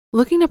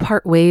Looking to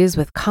part ways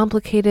with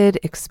complicated,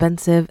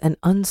 expensive, and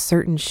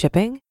uncertain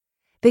shipping?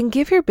 Then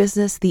give your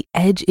business the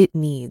edge it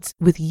needs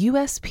with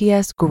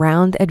USPS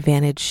Ground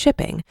Advantage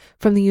shipping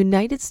from the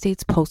United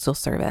States Postal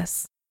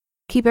Service.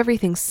 Keep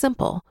everything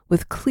simple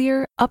with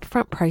clear,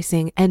 upfront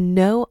pricing and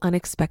no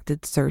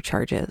unexpected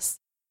surcharges.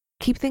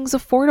 Keep things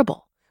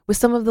affordable with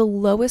some of the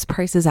lowest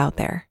prices out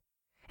there.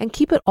 And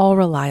keep it all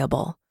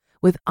reliable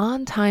with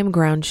on-time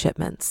ground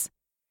shipments.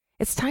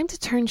 It's time to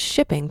turn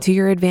shipping to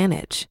your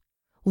advantage.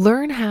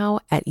 Learn how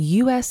at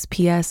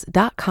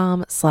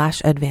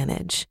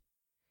USPS.com/advantage.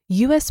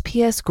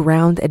 USPS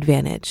Ground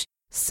Advantage.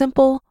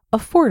 Simple,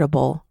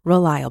 affordable,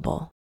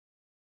 reliable.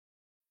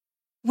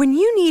 When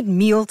you need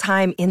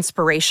mealtime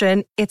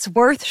inspiration, it's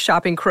worth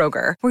shopping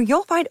Kroger, where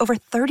you'll find over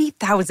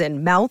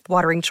 30,000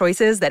 mouth-watering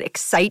choices that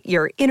excite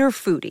your inner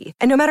foodie.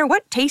 And no matter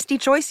what tasty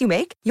choice you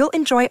make, you'll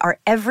enjoy our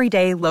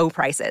everyday low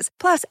prices,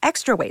 plus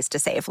extra ways to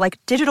save, like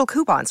digital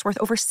coupons worth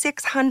over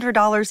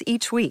 $600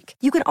 each week.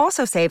 You can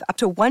also save up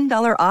to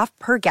 $1 off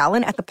per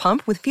gallon at the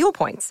pump with fuel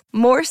points.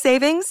 More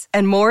savings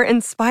and more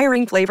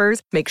inspiring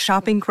flavors make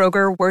shopping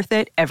Kroger worth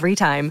it every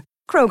time.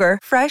 Kroger,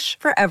 fresh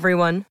for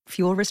everyone.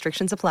 Fuel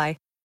restrictions apply.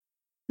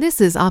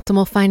 This is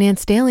Optimal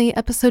Finance Daily,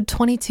 episode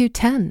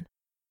 2210,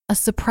 A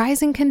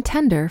Surprising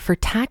Contender for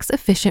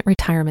Tax-Efficient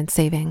Retirement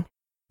Saving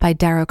by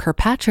Darrow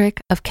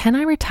Kirkpatrick of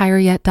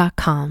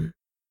CanIRetireYet.com.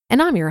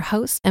 And I'm your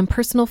host and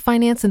personal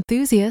finance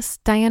enthusiast,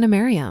 Diana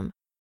Merriam.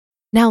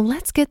 Now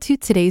let's get to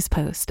today's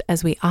post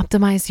as we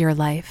optimize your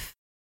life.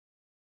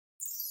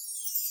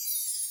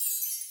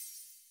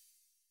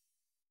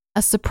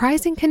 A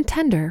Surprising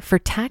Contender for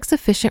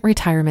Tax-Efficient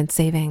Retirement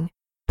Saving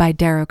by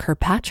Darrow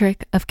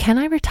Kirkpatrick of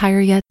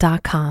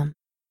CanIRetireYet.com.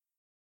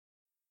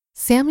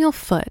 Samuel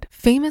Foote,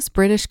 famous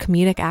British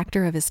comedic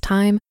actor of his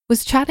time,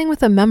 was chatting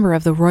with a member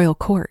of the royal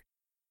court.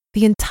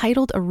 The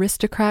entitled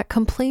aristocrat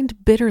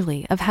complained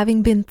bitterly of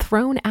having been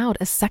thrown out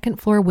a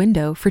second-floor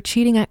window for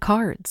cheating at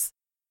cards.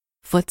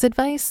 Foote's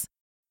advice?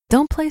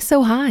 Don't play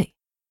so high.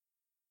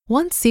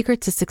 One secret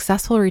to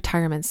successful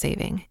retirement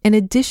saving, in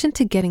addition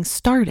to getting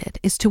started,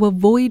 is to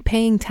avoid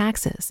paying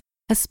taxes,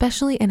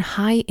 especially in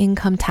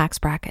high-income tax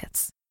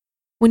brackets.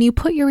 When you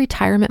put your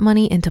retirement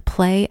money into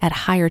play at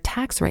higher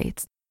tax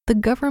rates, the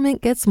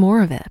government gets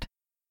more of it.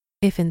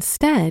 If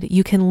instead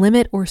you can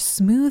limit or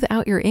smooth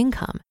out your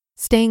income,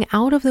 staying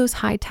out of those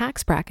high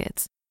tax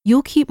brackets,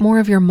 you'll keep more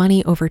of your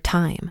money over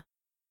time.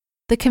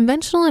 The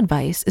conventional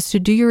advice is to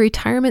do your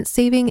retirement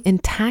saving in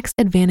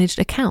tax-advantaged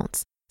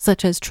accounts,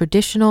 such as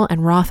traditional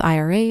and Roth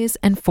IRAs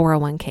and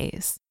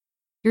 401ks.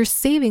 Your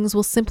savings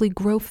will simply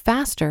grow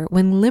faster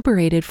when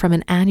liberated from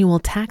an annual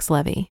tax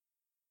levy.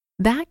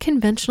 That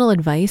conventional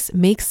advice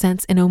makes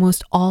sense in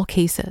almost all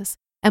cases,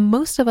 and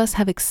most of us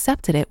have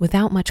accepted it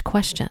without much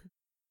question.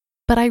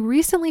 But I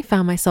recently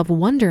found myself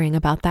wondering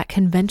about that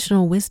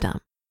conventional wisdom.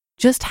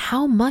 Just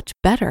how much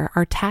better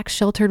are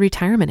tax-sheltered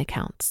retirement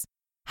accounts?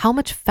 How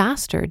much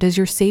faster does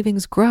your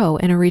savings grow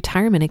in a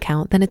retirement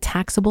account than a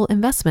taxable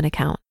investment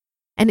account?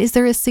 And is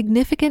there a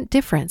significant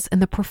difference in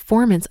the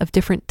performance of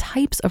different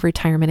types of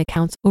retirement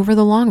accounts over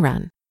the long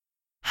run?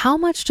 How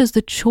much does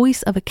the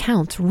choice of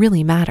accounts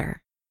really matter?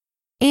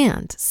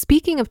 And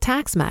speaking of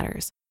tax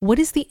matters, what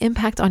is the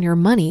impact on your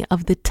money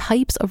of the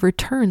types of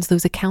returns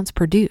those accounts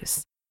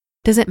produce?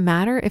 Does it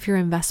matter if your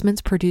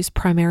investments produce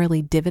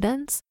primarily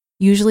dividends,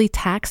 usually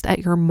taxed at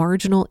your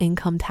marginal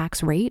income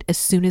tax rate as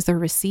soon as they're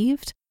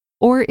received,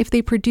 or if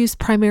they produce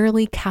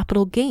primarily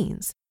capital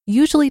gains,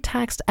 usually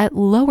taxed at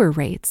lower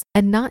rates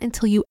and not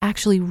until you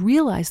actually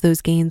realize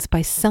those gains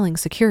by selling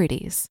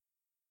securities?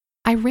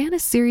 I ran a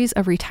series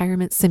of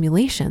retirement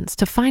simulations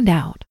to find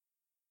out.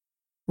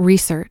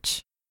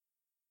 Research.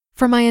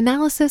 For my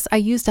analysis, I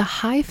used a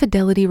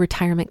high-fidelity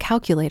retirement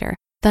calculator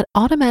that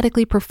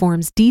automatically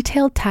performs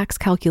detailed tax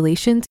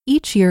calculations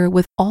each year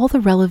with all the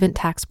relevant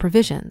tax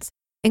provisions,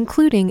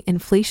 including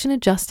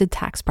inflation-adjusted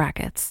tax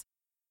brackets.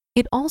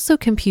 It also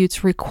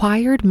computes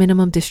required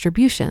minimum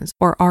distributions,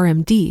 or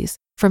RMDs,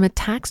 from a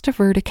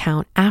tax-deferred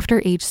account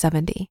after age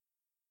 70.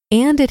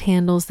 And it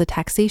handles the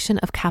taxation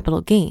of capital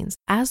gains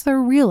as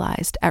they're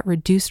realized at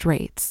reduced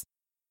rates.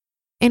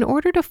 In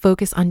order to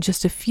focus on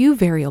just a few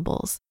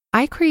variables,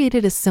 I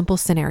created a simple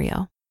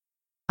scenario.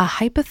 A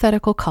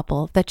hypothetical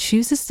couple that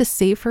chooses to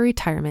save for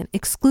retirement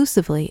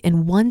exclusively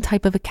in one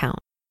type of account,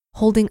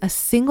 holding a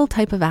single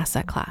type of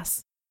asset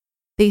class.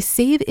 They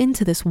save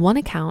into this one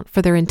account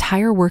for their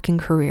entire working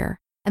career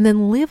and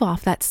then live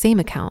off that same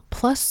account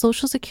plus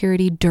Social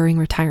Security during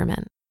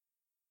retirement.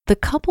 The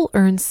couple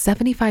earns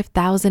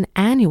 $75,000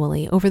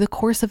 annually over the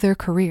course of their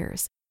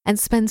careers and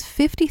spends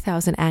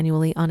 $50,000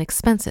 annually on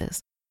expenses,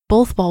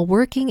 both while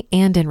working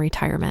and in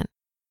retirement.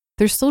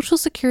 Their Social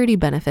Security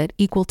benefit,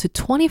 equal to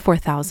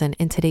 $24,000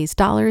 in today's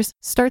dollars,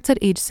 starts at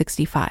age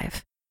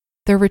 65.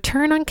 Their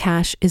return on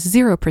cash is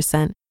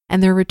 0%,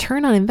 and their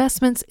return on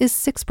investments is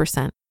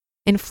 6%.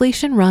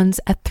 Inflation runs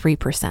at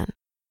 3%.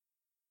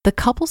 The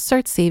couple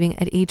starts saving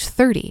at age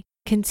 30,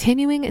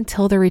 continuing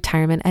until their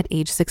retirement at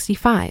age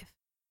 65.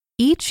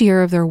 Each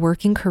year of their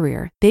working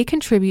career, they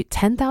contribute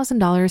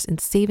 $10,000 in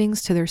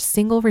savings to their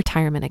single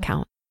retirement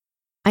account.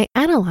 I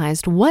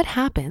analyzed what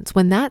happens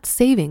when that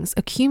savings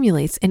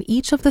accumulates in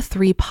each of the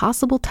three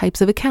possible types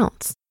of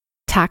accounts: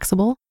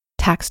 taxable,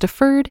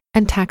 tax-deferred,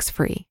 and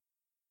tax-free.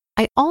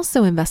 I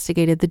also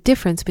investigated the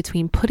difference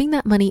between putting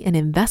that money in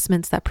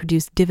investments that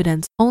produce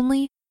dividends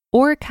only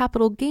or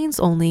capital gains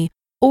only,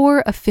 or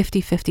a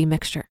 50-50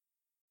 mixture.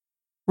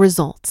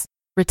 Results: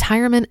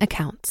 retirement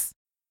accounts.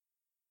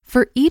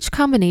 For each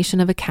combination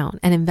of account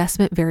and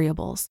investment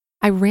variables,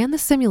 I ran the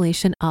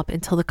simulation up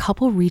until the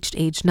couple reached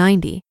age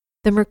 90,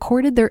 then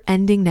recorded their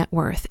ending net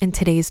worth in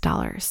today's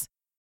dollars.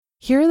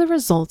 Here are the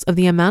results of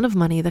the amount of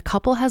money the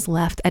couple has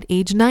left at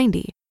age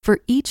 90 for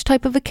each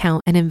type of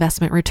account and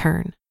investment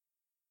return.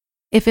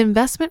 If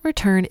investment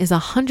return is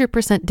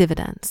 100%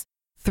 dividends,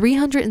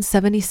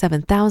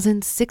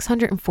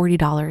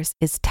 $377,640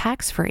 is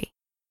tax-free,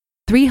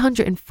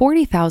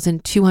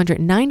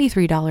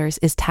 $340,293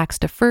 is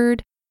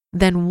tax-deferred,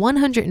 then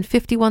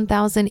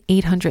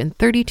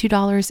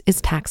 $151,832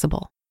 is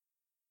taxable.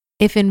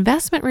 If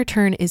investment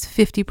return is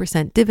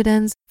 50%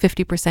 dividends,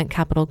 50%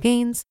 capital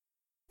gains,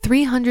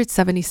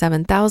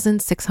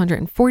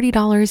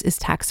 $377,640 is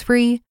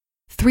tax-free,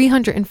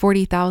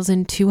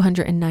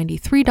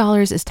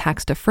 $340,293 is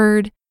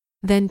tax-deferred,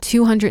 then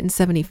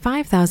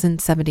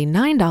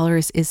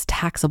 $275,079 is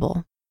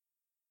taxable.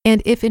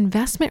 And if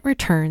investment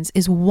returns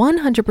is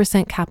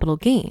 100% capital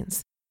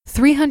gains,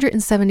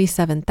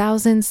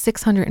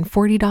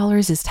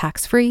 $377,640 is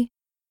tax-free,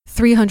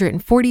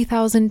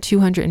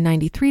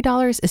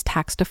 $340,293 is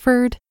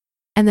tax-deferred,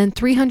 and then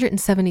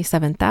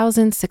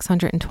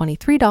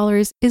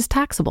 $377,623 is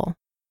taxable.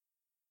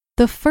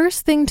 The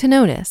first thing to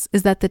notice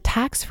is that the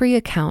tax-free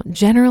account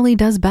generally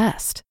does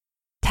best.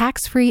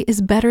 Tax-free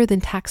is better than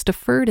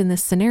tax-deferred in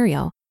this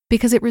scenario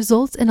because it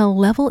results in a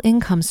level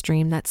income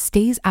stream that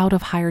stays out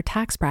of higher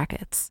tax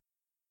brackets.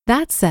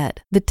 That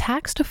said, the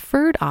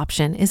tax-deferred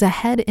option is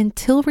ahead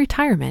until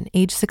retirement,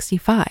 age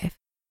 65,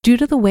 due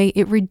to the way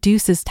it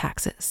reduces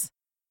taxes.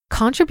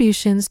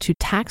 Contributions to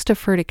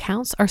tax-deferred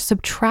accounts are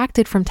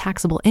subtracted from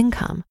taxable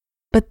income,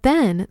 but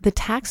then the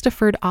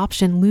tax-deferred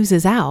option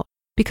loses out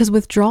because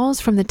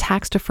withdrawals from the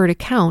tax-deferred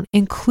account,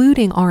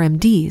 including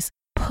RMDs,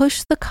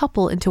 push the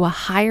couple into a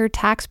higher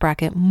tax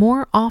bracket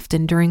more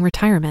often during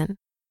retirement.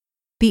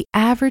 The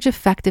average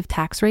effective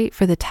tax rate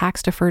for the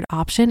tax-deferred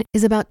option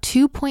is about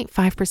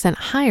 2.5%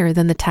 higher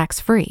than the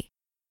tax-free.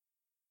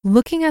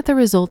 Looking at the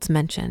results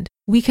mentioned,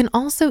 we can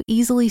also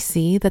easily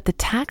see that the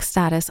tax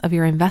status of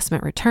your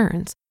investment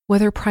returns,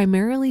 whether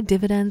primarily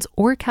dividends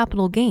or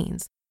capital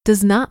gains,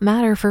 does not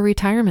matter for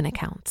retirement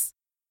accounts.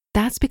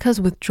 That's because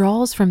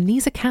withdrawals from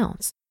these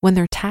accounts, when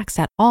they're taxed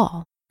at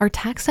all, are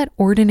taxed at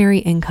ordinary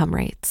income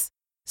rates.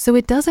 So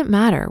it doesn't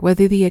matter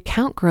whether the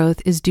account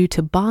growth is due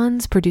to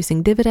bonds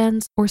producing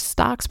dividends or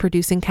stocks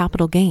producing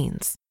capital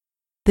gains.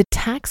 The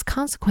tax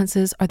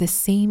consequences are the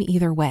same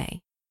either way.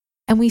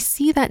 And we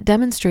see that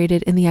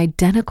demonstrated in the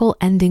identical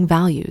ending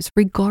values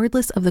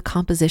regardless of the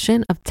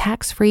composition of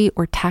tax-free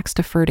or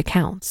tax-deferred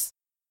accounts.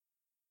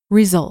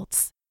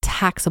 Results: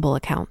 taxable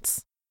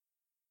accounts.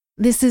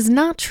 This is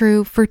not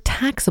true for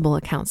taxable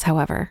accounts,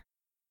 however.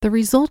 The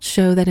results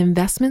show that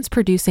investments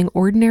producing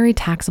ordinary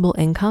taxable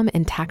income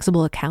in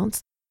taxable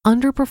accounts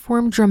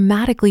underperform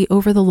dramatically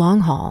over the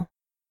long haul.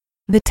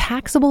 The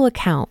taxable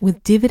account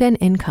with dividend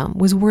income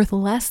was worth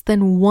less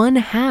than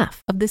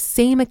 1/2 of the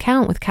same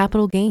account with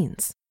capital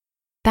gains.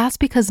 That's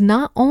because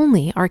not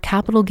only are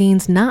capital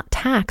gains not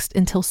taxed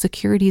until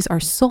securities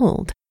are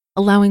sold,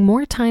 allowing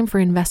more time for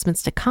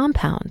investments to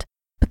compound,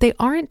 but they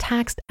aren't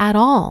taxed at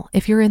all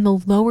if you're in the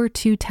lower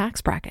two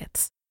tax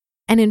brackets.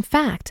 And in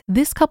fact,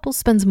 this couple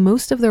spends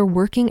most of their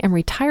working and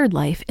retired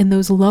life in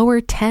those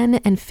lower 10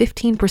 and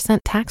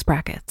 15% tax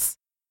brackets.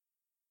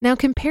 Now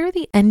compare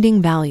the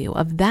ending value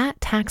of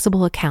that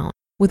taxable account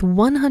with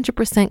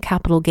 100%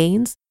 capital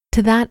gains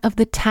to that of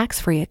the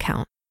tax-free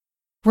account.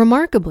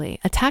 Remarkably,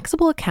 a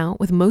taxable account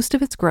with most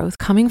of its growth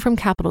coming from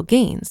capital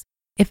gains,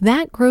 if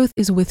that growth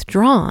is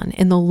withdrawn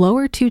in the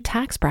lower two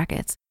tax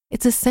brackets,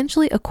 it's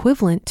essentially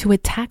equivalent to a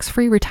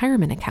tax-free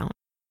retirement account.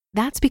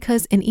 That's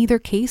because in either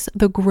case,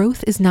 the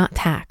growth is not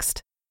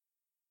taxed.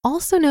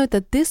 Also note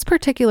that this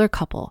particular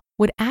couple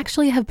would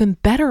actually have been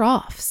better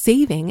off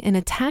saving in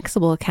a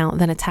taxable account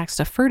than a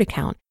tax-deferred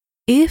account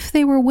if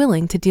they were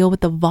willing to deal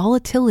with the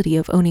volatility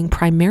of owning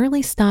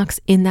primarily stocks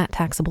in that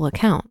taxable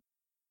account.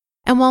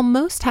 And while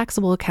most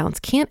taxable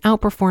accounts can't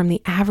outperform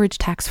the average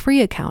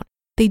tax-free account,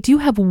 they do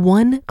have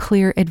one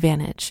clear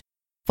advantage: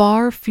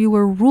 far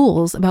fewer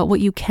rules about what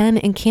you can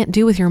and can't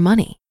do with your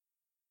money.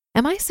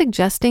 Am I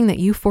suggesting that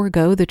you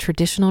forego the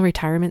traditional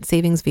retirement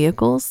savings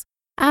vehicles?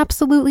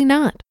 Absolutely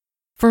not.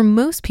 For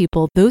most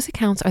people, those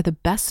accounts are the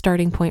best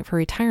starting point for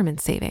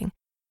retirement saving,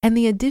 and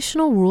the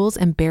additional rules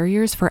and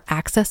barriers for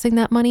accessing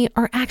that money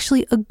are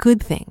actually a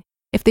good thing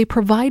if they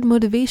provide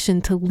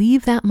motivation to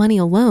leave that money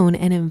alone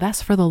and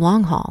invest for the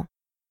long haul.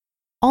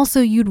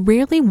 Also, you'd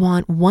rarely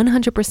want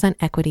 100%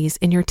 equities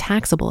in your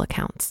taxable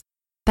accounts.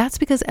 That's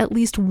because at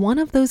least one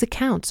of those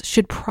accounts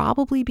should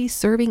probably be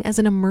serving as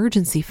an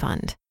emergency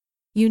fund.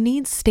 You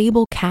need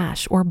stable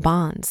cash or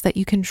bonds that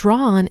you can draw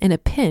on in a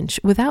pinch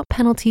without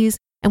penalties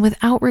and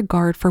without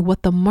regard for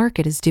what the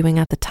market is doing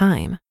at the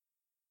time.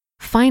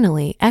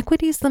 Finally,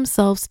 equities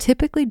themselves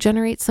typically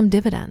generate some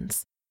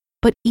dividends.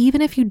 But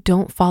even if you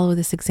don't follow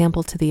this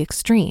example to the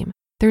extreme,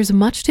 there's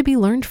much to be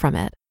learned from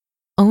it.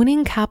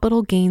 Owning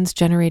capital gains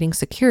generating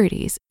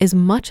securities as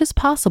much as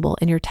possible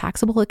in your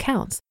taxable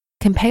accounts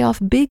can pay off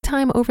big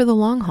time over the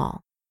long haul,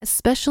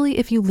 especially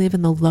if you live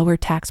in the lower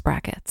tax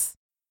brackets.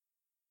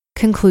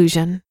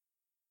 Conclusion.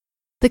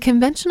 The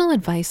conventional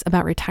advice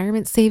about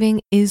retirement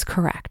saving is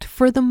correct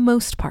for the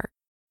most part.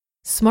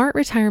 Smart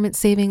retirement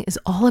saving is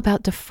all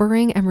about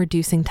deferring and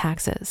reducing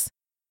taxes.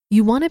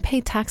 You want to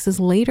pay taxes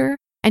later,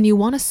 and you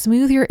want to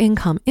smooth your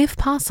income if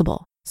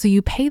possible, so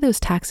you pay those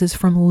taxes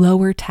from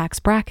lower tax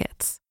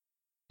brackets.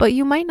 But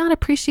you might not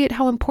appreciate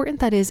how important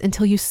that is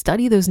until you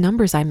study those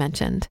numbers I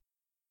mentioned.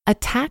 A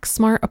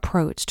tax-smart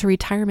approach to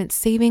retirement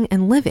saving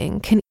and living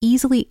can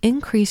easily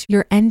increase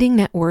your ending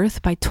net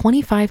worth by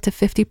 25 to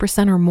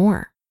 50% or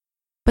more.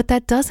 But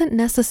that doesn't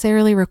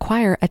necessarily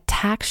require a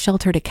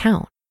tax-sheltered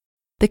account.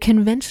 The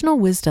conventional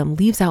wisdom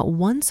leaves out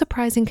one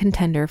surprising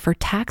contender for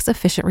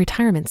tax-efficient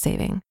retirement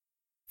saving.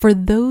 For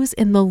those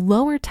in the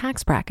lower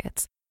tax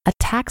brackets, a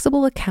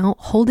taxable account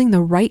holding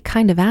the right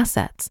kind of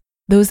assets,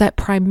 those that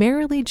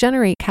primarily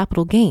generate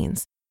capital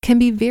gains, can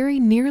be very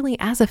nearly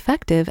as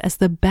effective as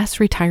the best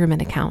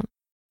retirement account.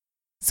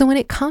 So when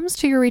it comes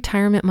to your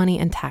retirement money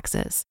and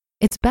taxes,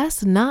 it's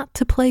best not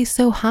to play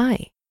so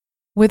high.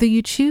 Whether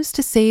you choose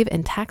to save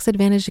in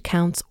tax-advantaged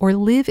accounts or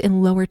live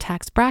in lower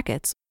tax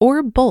brackets,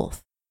 or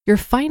both, your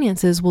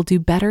finances will do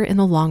better in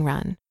the long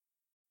run.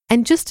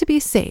 And just to be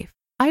safe,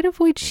 I'd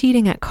avoid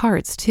cheating at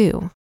cards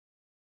too.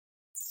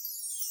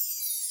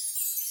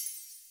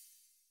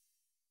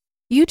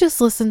 You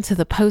just listened to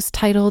the post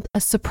titled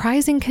A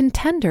Surprising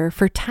Contender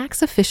for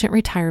Tax-Efficient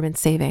Retirement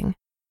Saving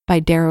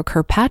by Darrow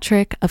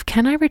Kirkpatrick of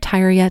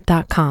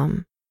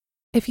CanIRetireYet.com.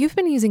 If you've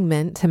been using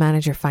Mint to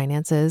manage your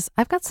finances,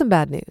 I've got some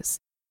bad news.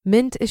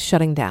 Mint is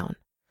shutting down.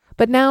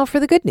 But now for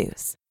the good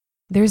news.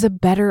 There's a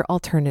better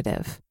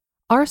alternative.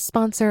 Our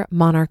sponsor,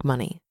 Monarch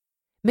Money.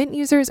 Mint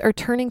users are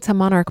turning to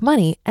Monarch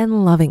Money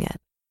and loving it.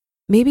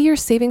 Maybe you're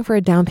saving for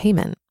a down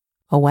payment,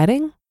 a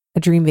wedding, a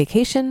dream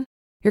vacation,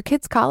 your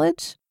kids'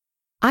 college.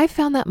 I've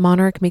found that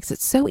Monarch makes it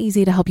so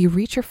easy to help you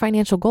reach your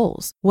financial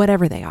goals,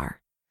 whatever they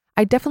are.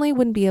 I definitely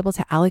wouldn't be able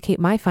to allocate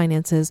my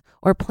finances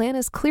or plan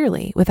as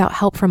clearly without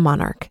help from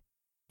Monarch.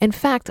 In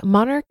fact,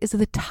 Monarch is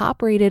the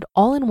top-rated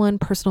all-in-one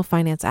personal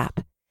finance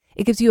app.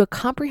 It gives you a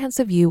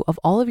comprehensive view of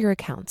all of your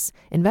accounts,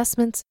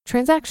 investments,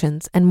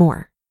 transactions, and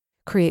more.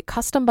 Create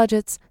custom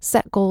budgets,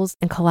 set goals,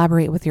 and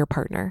collaborate with your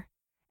partner.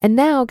 And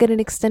now get an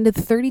extended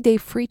 30-day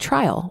free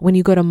trial when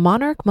you go to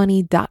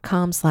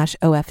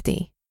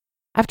monarchmoney.com/OFD.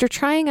 After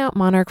trying out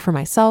Monarch for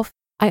myself,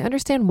 I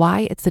understand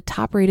why it's the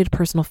top-rated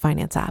personal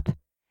finance app.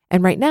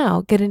 And right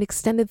now, get an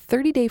extended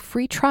 30-day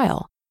free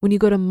trial when you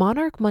go to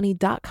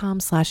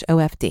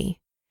monarchmoney.com/OFD.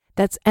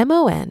 That's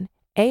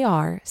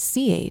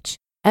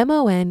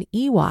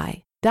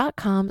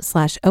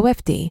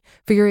monarchmoney.com/OFD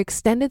for your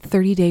extended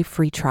 30-day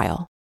free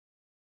trial.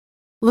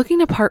 Looking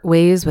to part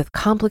ways with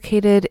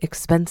complicated,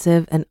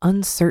 expensive, and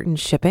uncertain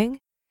shipping?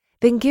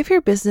 Then give your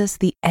business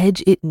the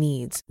edge it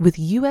needs with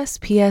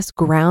USPS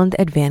Ground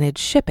Advantage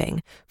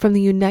shipping from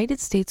the United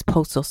States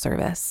Postal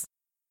Service.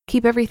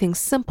 Keep everything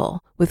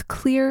simple with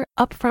clear,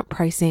 upfront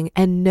pricing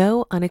and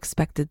no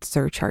unexpected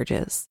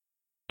surcharges.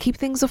 Keep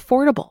things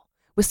affordable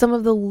with some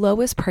of the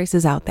lowest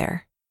prices out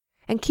there.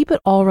 And keep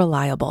it all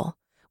reliable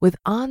with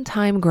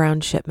on-time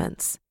ground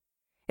shipments.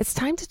 It's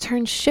time to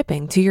turn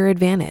shipping to your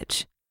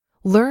advantage.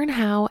 Learn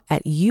how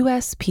at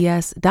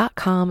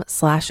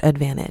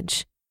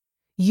USPS.com/advantage.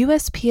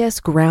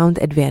 USPS Ground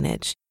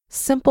Advantage.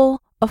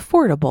 Simple,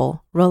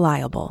 affordable,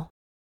 reliable.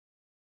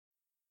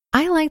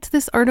 I liked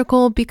this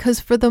article because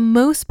for the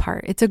most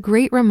part, it's a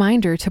great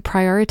reminder to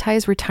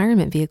prioritize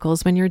retirement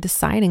vehicles when you're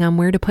deciding on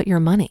where to put your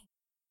money.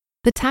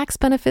 The tax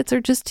benefits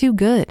are just too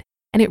good,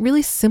 and it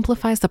really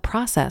simplifies the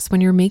process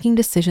when you're making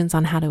decisions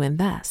on how to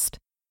invest.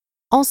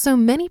 Also,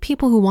 many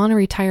people who want to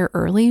retire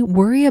early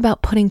worry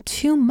about putting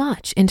too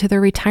much into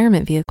their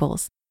retirement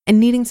vehicles and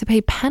needing to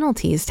pay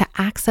penalties to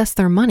access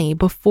their money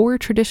before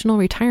traditional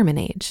retirement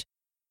age.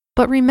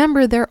 But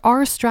remember, there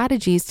are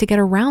strategies to get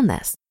around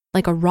this,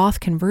 like a Roth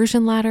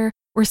conversion ladder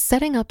or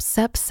setting up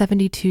SEP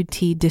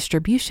 72T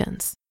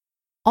distributions.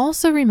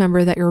 Also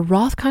remember that your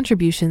Roth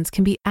contributions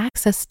can be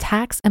accessed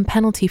tax and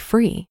penalty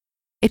free.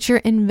 It's your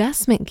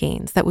investment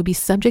gains that would be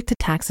subject to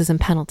taxes and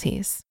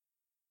penalties.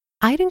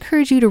 I'd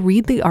encourage you to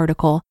read the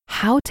article,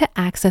 How to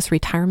Access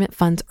Retirement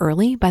Funds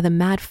Early by the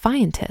Mad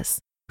Fientist,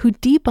 who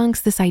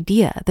debunks this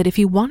idea that if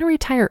you want to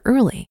retire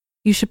early,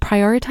 you should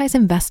prioritize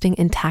investing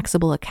in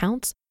taxable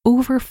accounts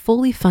over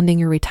fully funding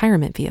your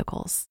retirement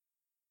vehicles.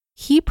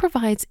 He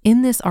provides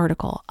in this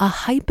article a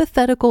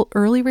hypothetical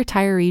early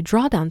retiree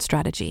drawdown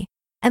strategy,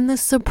 and the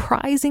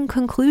surprising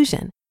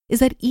conclusion is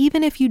that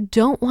even if you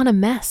don't want to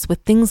mess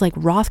with things like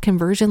Roth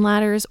conversion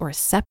ladders or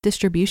SEP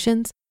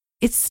distributions,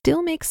 it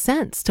still makes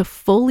sense to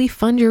fully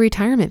fund your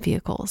retirement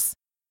vehicles.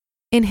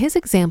 In his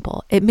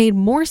example, it made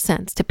more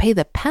sense to pay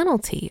the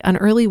penalty on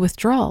early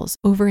withdrawals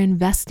over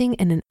investing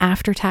in an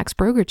after-tax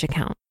brokerage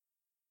account.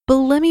 But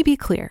let me be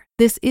clear,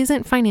 this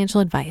isn't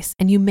financial advice,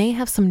 and you may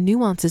have some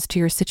nuances to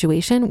your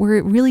situation where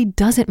it really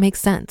doesn't make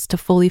sense to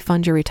fully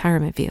fund your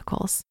retirement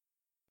vehicles.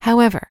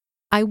 However,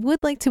 I would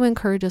like to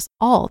encourage us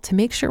all to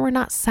make sure we're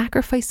not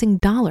sacrificing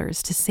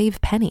dollars to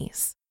save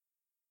pennies.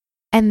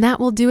 And that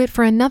will do it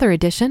for another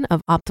edition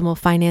of Optimal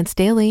Finance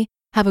Daily.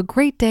 Have a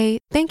great day.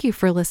 Thank you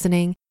for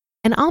listening.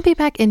 And I'll be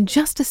back in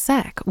just a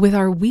sec with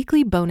our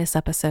weekly bonus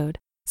episode.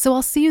 So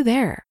I'll see you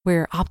there where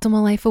your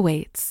optimal life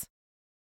awaits.